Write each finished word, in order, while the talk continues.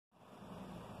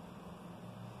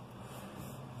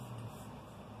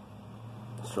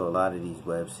So a lot of these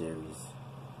web series,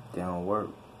 they don't work.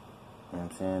 You know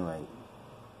what I'm saying? Like,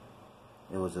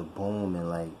 it was a boom in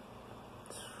like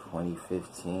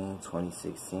 2015,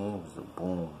 2016. It was a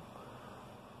boom.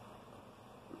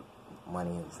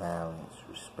 Money and Violence,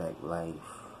 Respect Life,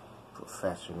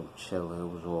 Professional Chiller. It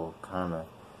was all kind of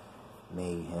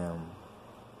mayhem.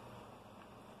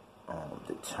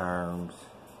 The Terms.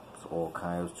 It's all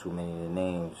kind of, too many to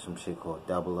name. Some shit called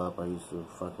Double Up. I used to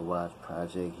fucking watch.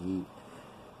 Project Heat.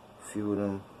 A few of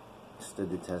them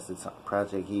stood the test of time.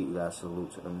 Project Heat, we gotta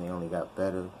salute to them. They only got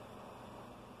better.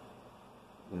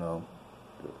 You know,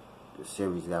 the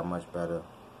series got much better.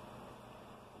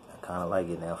 I kind of like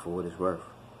it now for what it's worth.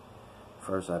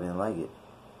 First, I didn't like it.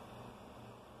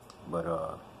 But,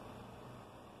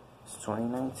 it's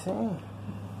 2019.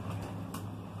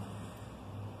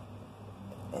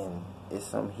 And it's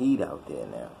some heat out there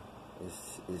now.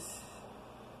 It's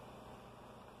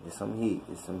some heat.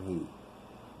 It's some heat.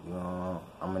 You know,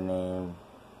 I'm gonna name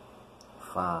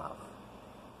 5.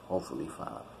 Hopefully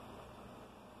 5.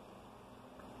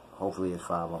 Hopefully it's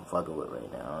 5 I'm fucking with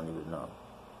right now. I don't even know.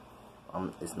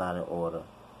 It's not in order.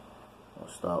 I'm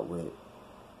gonna start with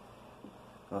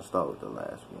the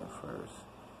last one first.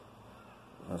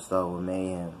 I'm gonna start with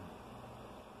Mayhem.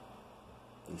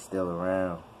 He's still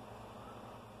around.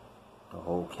 The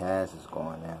whole cast is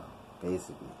gone now,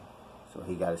 basically. So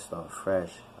he gotta start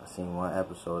fresh. I seen one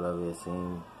episode of it. It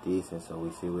seemed decent, so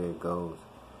we see where it goes.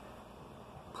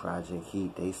 Project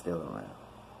Heat, they still around.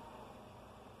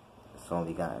 It's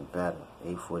only gotten better.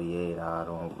 848, I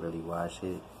don't really watch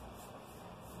it.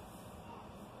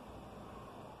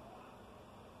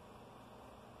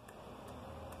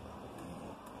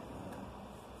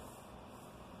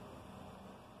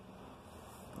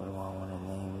 What do I want to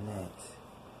name next?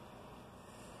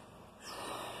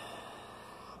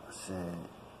 I said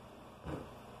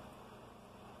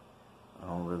I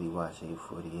don't really watch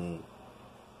 848.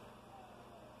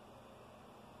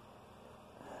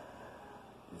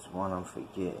 There's one I'm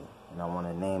forgetting, and I want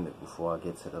to name it before I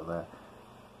get to the last.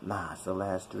 Nah, it's the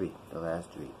last 3. The last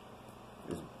 3.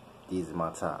 These are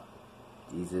my top.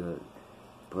 These are the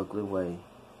Brooklyn Way,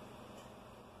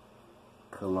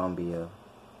 Killumbia,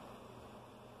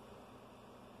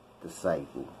 The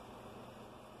Cycle.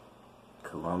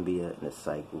 Killumbia and The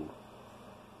Cycle.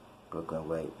 Brooklyn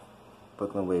Way.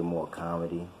 Brooklyn Way more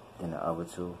comedy than the other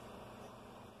 2.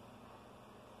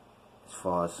 As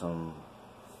far as some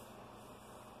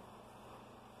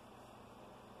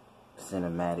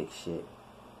cinematic shit,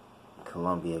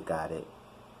 Killumbia got it.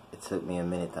 It took me a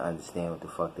minute to understand what the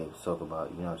fuck they was talking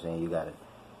about. You know what I'm saying? You gotta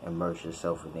immerse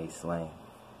yourself in their slang.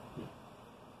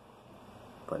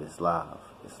 But it's live.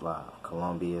 It's live.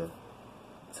 Killumbia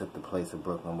took the place of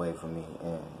Brooklyn Way for me,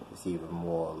 and it's even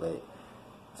more lit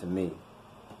to me.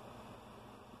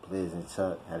 Blizz and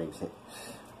Tuck, how they say,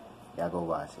 y'all go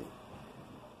watch it.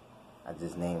 I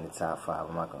just named the top 5.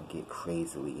 I'm not gonna get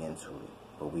crazily into it,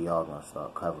 but we all gonna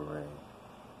start covering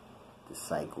The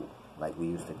Cycle like we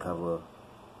used to cover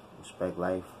Respect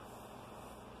Life.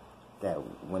 That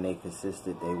when they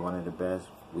consistent, they one of the best.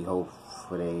 We hope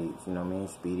for they, you know what I mean,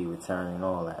 speedy return and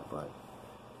all that, but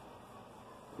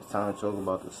it's time to talk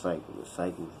about The Cycle. The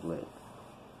Cycle's lit.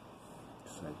 The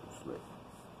Cycle's lit.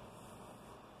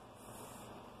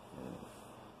 And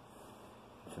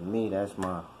to me, that's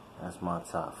my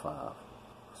top 5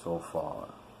 so far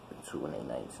in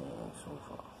 2019 so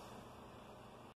far.